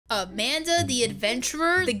Amanda the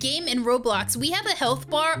Adventurer, the game in Roblox. We have a health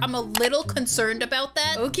bar. I'm a little concerned about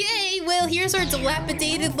that. Okay, well, here's our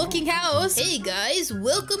dilapidated looking house. Hey guys,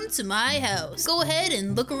 welcome to my house. Go ahead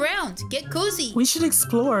and look around. Get cozy. We should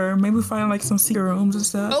explore. Maybe find like some secret rooms and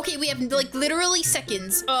stuff. Okay, we have like literally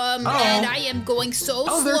seconds. And I am going so slow.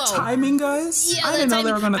 Oh, they're timing us? Yeah, I didn't know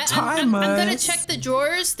they were gonna time us. I'm gonna check the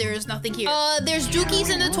drawers. There's nothing here. There's dookies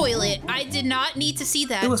in the toilet. I did not need to see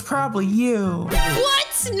that. It was probably you. What?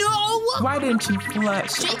 No! Why didn't you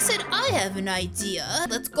flush? Jake said, I have an idea.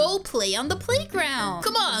 Let's go play on the playground.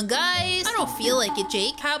 Come on, guys. I don't feel like it,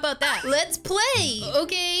 Jake. How about that? Let's play.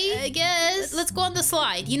 Okay, I guess. Let's go on the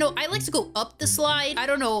slide. You know, I like to go up the slide. I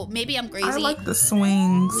don't know. Maybe I'm crazy. I like the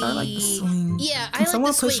swings. I like the swings. Yeah, I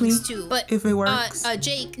like the swings too. But if it works.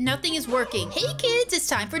 Jake, nothing is working. Hey, kids, it's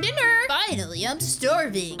time for dinner. Finally, I'm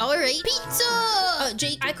starving. All right, pizza.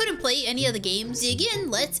 Jake, I couldn't play any of the games. Dig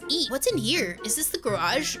in. Let's eat. What's in here? Is this the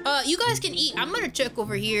garage? You guys can eat. I'm gonna check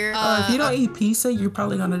over here. If you don't eat pizza, you're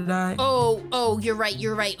probably gonna die. Oh, you're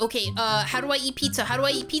right. Okay, how do I eat pizza? How do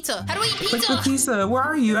I eat pizza? Click the pizza. Where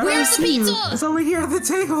are you? Where's the pizza? It's over here at the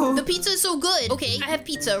table. The pizza is so good. Okay, I have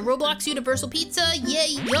pizza. Roblox Universal Pizza.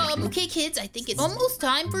 Yay, yum. Okay, kids, I think it's almost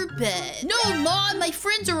time for bed. No, Mom, my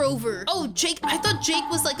friends are over. Oh, Jake, I thought Jake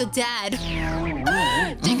was like a dad.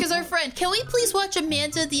 Jake is our friend. Can we please watch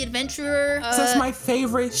Amanda the Adventurer? That's my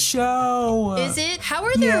favorite show. Is it? How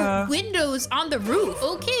are there windows on the roof?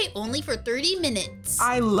 Okay, only for 30 minutes.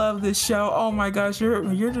 I love this show. Oh my gosh,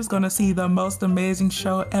 you're just gonna see the most amazing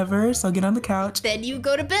show ever. So get on the couch. Then you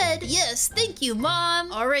go to bed. Yes, thank you,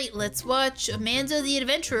 Mom. All right, let's watch Amanda the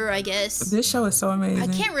Adventurer, I guess. This show is so amazing.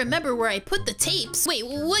 I can't remember where I put the tapes. Wait,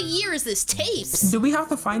 what year is this tapes? Do we have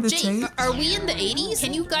to find the tape? Are we in the 80s?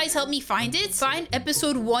 Can you guys help me find it? Find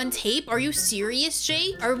episode 1 tape? Are you serious,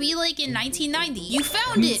 Jay? Are we like in 1990? You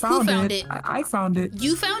found it. Who found it? I found it.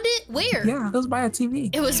 You found it? Where? Yeah, it was by a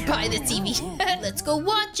TV. It was by the TV. Let's go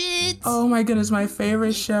watch it. Oh my goodness, my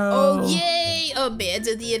favorite show. Oh, yay.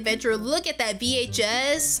 Amanda the Adventurer. Look at that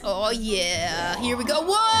VHS. Oh, yeah. Here we go.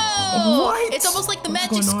 Whoa. What? It's almost like the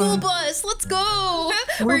magic school bus. Let's go.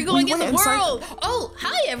 We're going in the world. Oh,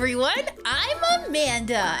 hi, everyone. I'm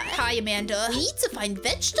Amanda. Hi, Amanda. We need to find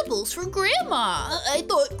vegetables for Grandma. I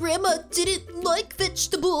thought Grandma didn't like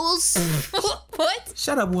vegetables. What?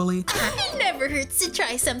 Shut up, Wooly. It never hurts to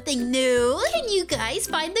try something new. Can you guys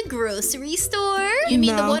find the grocery store? You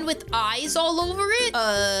mean the one with eyes all over it?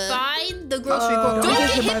 Find the grocery store. Don't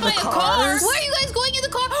get hit by a car. Why are you guys going in the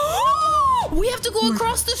car? We have to go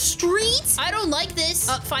across the street? I don't like this.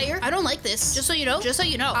 Fire. I don't like this. Just so you know. Just so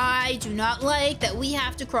you know. I do not like that we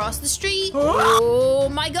have to cross the street. Oh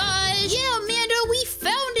my gosh. Yeah, Amanda, we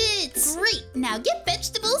found it. Great. Now get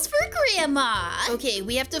vegetables for Grandma. Okay,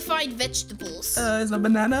 we have to find vegetables. Is a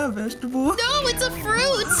banana a vegetable? No, it's a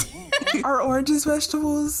fruit. Are oranges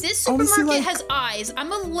vegetables? This supermarket has eyes.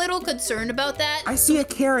 I'm a little concerned about that. I see a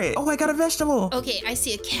carrot. Oh, I got a vegetable. Okay, I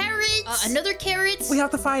see a carrot. Another carrot. We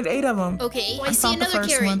have to find 8 of them. Okay, I see another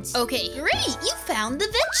carrot. Okay, great. You found the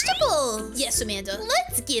vegetables. Yes, Amanda.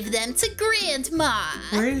 Let's give them to Grandma.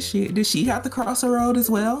 Where is she? Did she have to cross the road as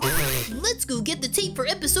well? Let's go get the tape for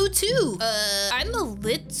episode 2. I'm a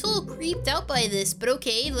little creeped out by this, but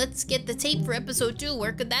okay, let's get the tape for episode 2.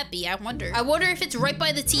 Where could that be? I wonder if it's right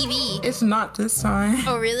by the TV. It's not this time.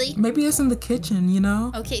 Oh, really? Maybe it's in the kitchen, you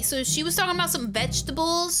know? Okay, so she was talking about some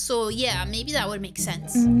vegetables, so yeah, maybe that would make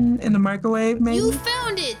sense. In the microwave, maybe? You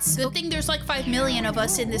found it! Good thing there's like 5 million of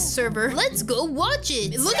us in this server. Let's go watch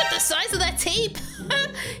it! Look at the size of that tape!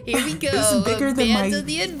 Here we go. This is bigger than my Amanda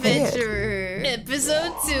the Adventurer.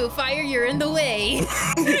 Episode 2. Fire, you're in the way.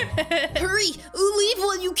 Hurry! Leave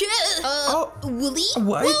while you can! Wooly?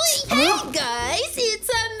 What? Wooly, hey guys! It's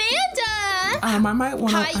Amanda! I might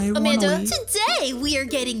want to. Hi, Amanda. Today we are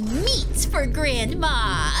getting meat for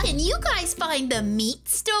Grandma. Can you guys find the meat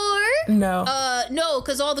store? No. No,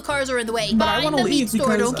 because all the cars are in the way. But I want to leave store.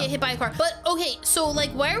 Because, don't get hit by a car. But okay, so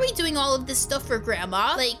like, why are we doing all of this stuff for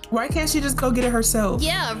Grandma? Like, why can't she just go get it herself?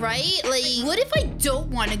 Yeah, right? Like, what if I don't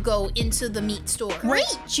want to go into the meat store?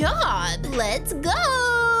 Great job. Let's go.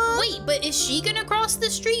 Wait, but is she gonna cross the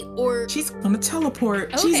street or? She's gonna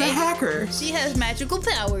teleport. Okay. She's a hacker. She has magical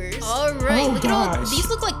powers. All right, look at all these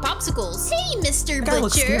look like popsicles. Hey, Mr.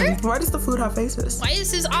 Butcher. Why does the food have faces? Why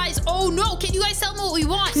is his eyes? Oh no, can you guys tell me what we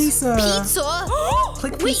want? Pizza. Pizza?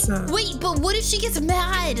 Click pizza. Wait, but what if she gets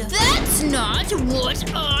mad? That's not what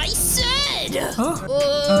I said.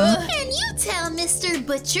 Can you tell Mr.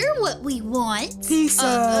 Butcher what we want?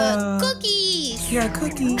 Pizza. Cookies. Yeah,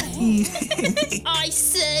 cookies. I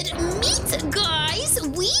said meat, guys.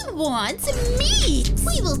 We want meat.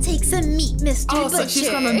 We will take some meat, Mr. Butcher. So she's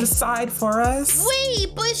gonna decide for us?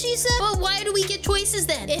 Wait, but she said, but why do we get choices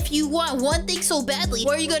then? If you want one thing so badly,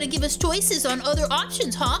 why are you gonna give us choices on other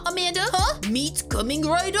options, huh, Amanda? Huh? Meat's coming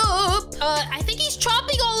right up. I think he's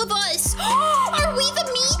chopping all of us. Are we the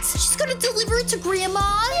meat? She's gonna deliver it to Grandma.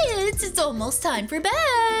 It's almost time for bed.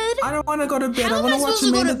 I don't want to go to bed. How I am want I to watch supposed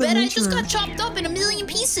to go Amanda to the bed? I Adventurer. just got chopped up in a million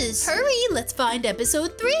pieces. Hurry, let's find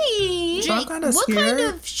episode 3. Jake, what kind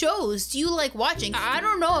of shows do you like watching? I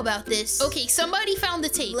don't know about this. Okay, somebody found the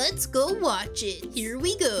tape. Let's go watch it. Here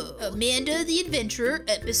we go. Amanda the Adventurer,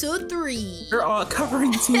 episode 3. You're all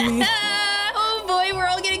covering TV. Oh boy, we're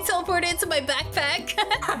all getting teleported into my backpack.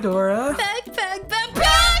 Dora. Backpack.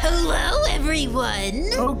 Hello, everyone.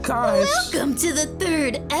 Oh gosh. Welcome to the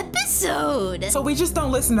 3rd episode. So we just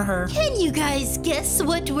don't listen to her. Can you guys guess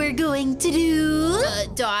what we're going to do?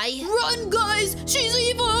 Die. Run, guys! She's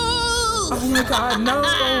evil! Oh my god, no.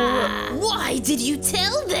 Why did you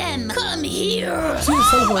tell them? Come here.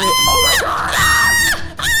 She's so worried. Oh my god!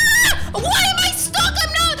 Why am I stuck?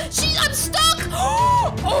 I'm stuck!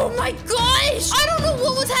 Oh my gosh! I don't know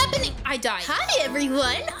what was happening. I died. Hi,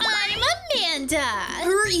 everyone. I'm Amanda.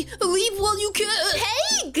 Hurry, leave while you can.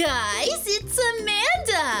 Hey, guys, it's Amanda.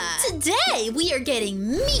 Today, we are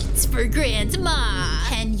getting meat for Grandma.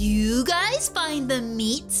 Can you guys find the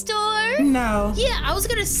meat store? No. Yeah, I was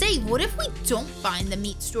gonna say, what if we don't find the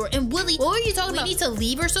meat store? And Willie, what were you talking about? We need to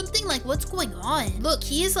leave or something? Like, what's going on? Look,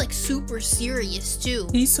 he is like super serious too.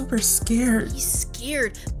 He's super scared. He's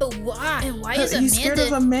scared, but why? And why is Amanda? He's scared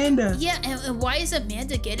of Amanda. Yeah, and why is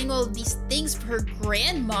Amanda getting all of these things for her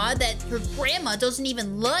grandma that her grandma doesn't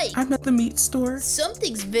even like? I'm at the meat store.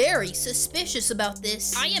 Something's very suspicious about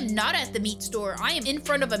this. I am not at the meat store. I am in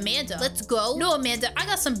front of Amanda. Let's go. No, Amanda, I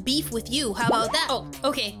got some beef with you. How about that? Oh,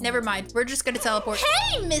 okay, never mind. We're just gonna teleport.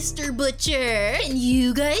 Hey, Mr. Butcher. Can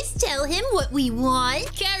you guys tell him what we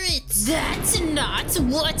want? Carrots. That's not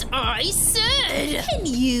what I said. Can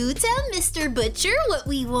you tell Mr. Butcher what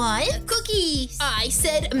we want? Cookies. I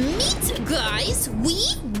said meat, guys. We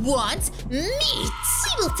want meat.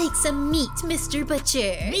 We will take some meat, Mr.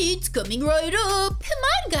 Butcher. Meat's coming right up. Come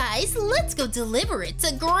on, guys. Let's go deliver it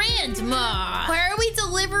to Grandma. Why are we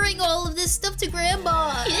delivering all of this stuff to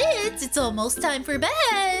Grandma? It's almost time for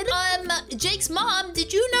bed. Jake's mom,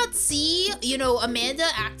 did you not see, Amanda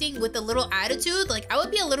acting with a little attitude? Like, I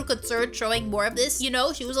would be a little concerned showing more of this.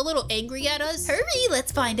 She was a little angry at us. Hurry,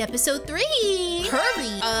 let's find episode 3.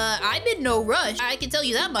 Hurry. I'm in no rush. I can tell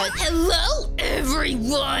you that much. Hello,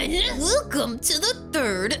 everyone. Welcome to the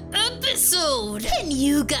 3rd episode. Can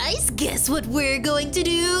you guys guess what we're going to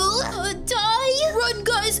do? Die? Run,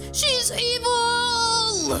 guys. She's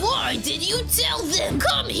evil. Why did you tell them?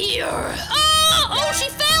 Come here. Oh, she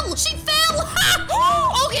fell. She fell.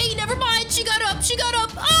 Okay, never mind. She got up. She got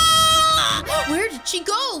up. Where did she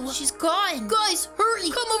go? She's gone. Guys, hurry.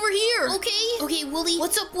 Come over here. Okay, Willie.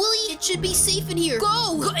 What's up, Willie? It should be safe in here.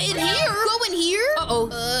 Go in here. Go in here.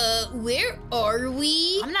 Uh-oh. Where are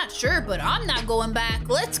we? I'm not sure, but I'm not going back.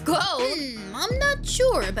 Let's go. I'm not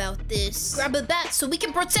sure about this. Grab a bat so we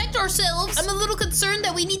can protect ourselves. I'm a little concerned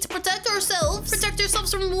that we need to protect ourselves. Protect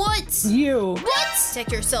ourselves from what? You. What?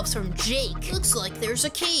 Protect yourselves from Jake. Looks like there's a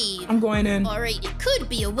cave. I'm going in. All right, it could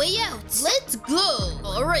be a way out. Let's go.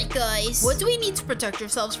 All right, guys. What do we need to protect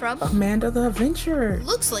ourselves from? Amanda the Adventurer.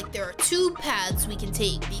 Looks like there are 2 paths we can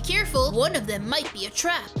take. Be careful. One of them might be a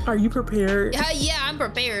trap. Are you prepared? Yeah, I'm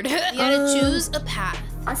prepared. You gotta choose a path.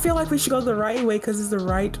 I feel like we should go the right way because it's the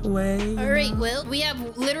right way. All right, well, we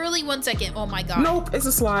have literally 1 second. Oh my god. Nope, it's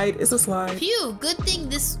a slide. It's a slide. Phew, good thing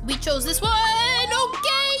we chose this one. Okay.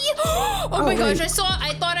 Oh my gosh,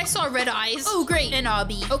 I thought I saw red eyes. Oh, great. And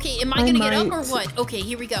Obby. Okay, am I gonna get up or what? Okay,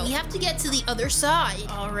 here we go. We have to get to the other side.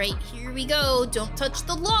 All right, here we go. Don't touch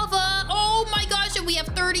the lava. Oh my gosh, and we have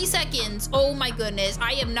 30 seconds. Oh my goodness,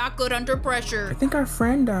 I am not good under pressure. I think our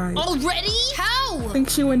friend died. Already? How? I think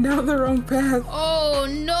she went down the wrong path. Oh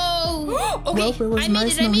no. Okay, well, I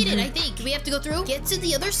made it, I think. Do we have to go through? Get to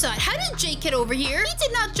the other side. How did Jake get over here? He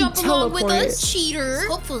did not jump along with us. Cheater.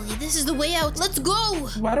 Hopefully, this is the way out. Let's go.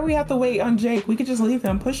 Why do we have to wait on Jake? We could just leave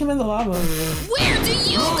him. Push him in the lava. Where do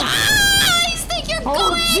you guys think you're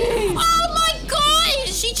going? Geez. Oh my god!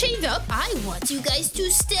 Is she chained up? I want you guys to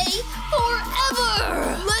stay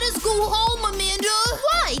forever. Let us go home, Amanda.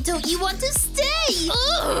 Why don't you want to stay?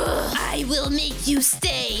 Ugh. I will make you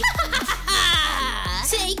stay.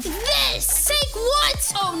 Take this. Take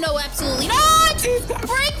what? Oh no, absolutely not.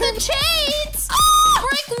 Break the chains.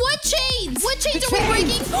 Break what chains? What chains are we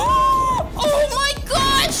breaking? Oh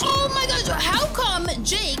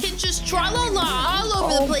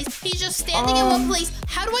just standing in one place.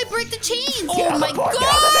 How do I break the chains? Oh my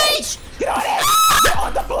gosh! Get on it! Get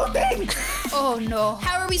on the blue thing! Oh no.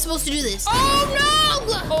 How are we supposed to do this? Oh no!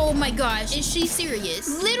 Oh my gosh. Is she serious?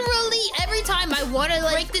 Literally every time I want to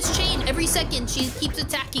break this chain, every second she keeps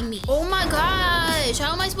attacking me. Oh my gosh.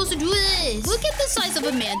 How am I supposed to do this? Look at the size of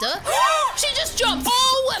Amanda. She just jumped.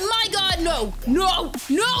 Oh my god. No. No.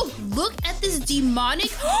 No. Look at this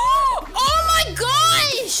demonic. Oh my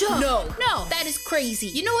gosh. No. No. That is crazy.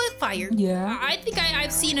 You know what, Fire? Yeah? I think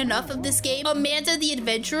I've seen enough of this game. Amanda the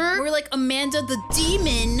Adventurer or like Amanda the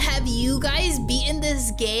Demon. Have you guys beaten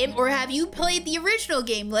this game or have you played the original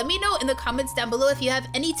game? Let me know in the comments down below if you have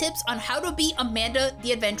any tips on how to beat Amanda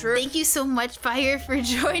the Adventurer. Thank you so much, Fire, for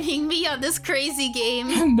joining me on this crazy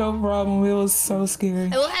game. No problem. It was so scary.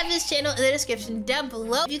 I will have his channel in the description down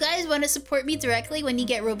below. If you guys want to support me directly when you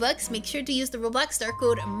get Robux, make sure to use the Roblox star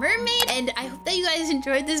code Mermaid. And I hope that you guys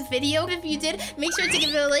enjoyed this video. If you did, make sure to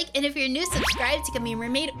give it a like. And if you're new, subscribe to become a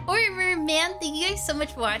mermaid or a merman. Thank you guys so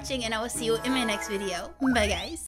much for watching, and I will see you in my next video. Bye, guys.